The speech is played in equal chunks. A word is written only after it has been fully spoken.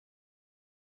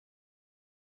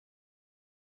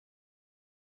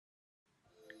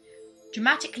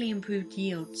Dramatically improved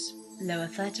yields, lower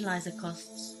fertilizer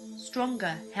costs,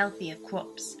 stronger, healthier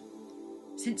crops.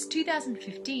 Since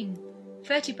 2015,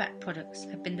 FertiBac products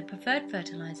have been the preferred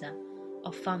fertilizer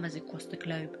of farmers across the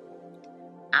globe.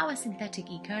 Our synthetic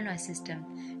E. coli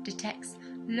system detects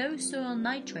low soil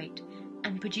nitrate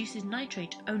and produces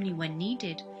nitrate only when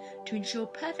needed to ensure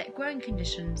perfect growing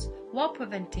conditions while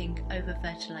preventing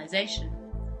over-fertilization.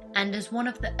 And as one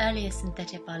of the earliest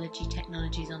synthetic biology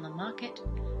technologies on the market,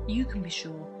 you can be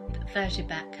sure that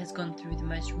FertiBac has gone through the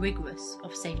most rigorous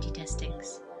of safety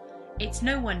testings. It's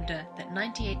no wonder that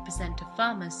 98% of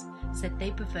farmers said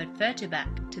they preferred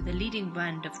FertiBac to the leading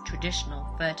brand of traditional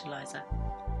fertilizer.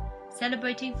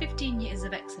 Celebrating 15 years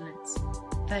of excellence,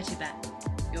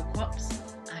 FertiBac, your crops,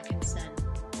 our concern.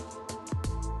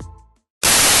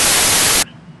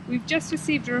 We've just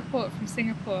received a report from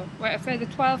Singapore where a further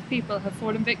 12 people have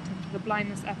fallen victim to the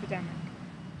blindness epidemic.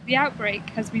 The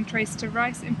outbreak has been traced to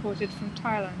rice imported from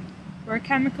Thailand, where a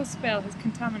chemical spill has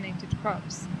contaminated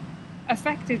crops.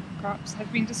 Affected crops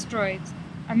have been destroyed,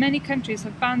 and many countries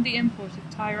have banned the import of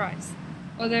Thai rice,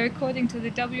 although according to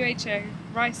the WHO,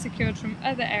 rice secured from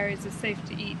other areas is safe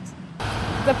to eat.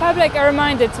 The public are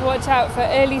reminded to watch out for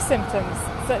early symptoms,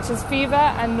 such as fever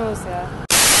and nausea.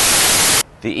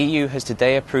 The EU has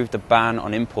today approved a ban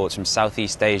on imports from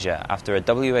Southeast Asia after a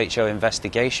WHO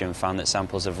investigation found that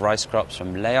samples of rice crops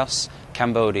from Laos,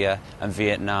 Cambodia and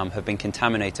Vietnam have been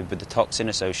contaminated with the toxin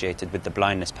associated with the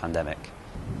blindness pandemic.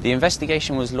 The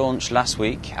investigation was launched last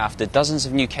week after dozens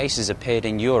of new cases appeared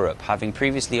in Europe, having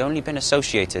previously only been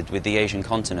associated with the Asian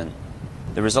continent.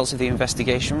 The results of the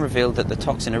investigation revealed that the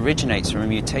toxin originates from a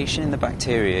mutation in the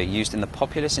bacteria used in the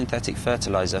popular synthetic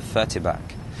fertilizer FertiBac.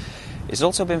 It's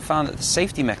also been found that the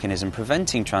safety mechanism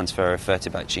preventing transfer of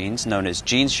FertiBac genes, known as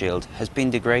gene shield, has been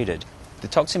degraded. The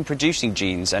toxin-producing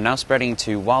genes are now spreading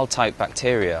to wild-type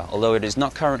bacteria, although it is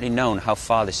not currently known how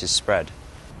far this is spread.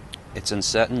 It's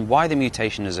uncertain why the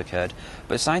mutation has occurred,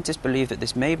 but scientists believe that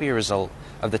this may be a result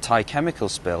of the Thai chemical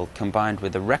spill combined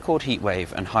with a record heat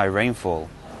wave and high rainfall.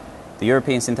 The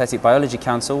European Synthetic Biology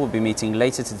Council will be meeting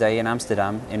later today in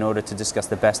Amsterdam in order to discuss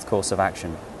the best course of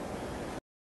action.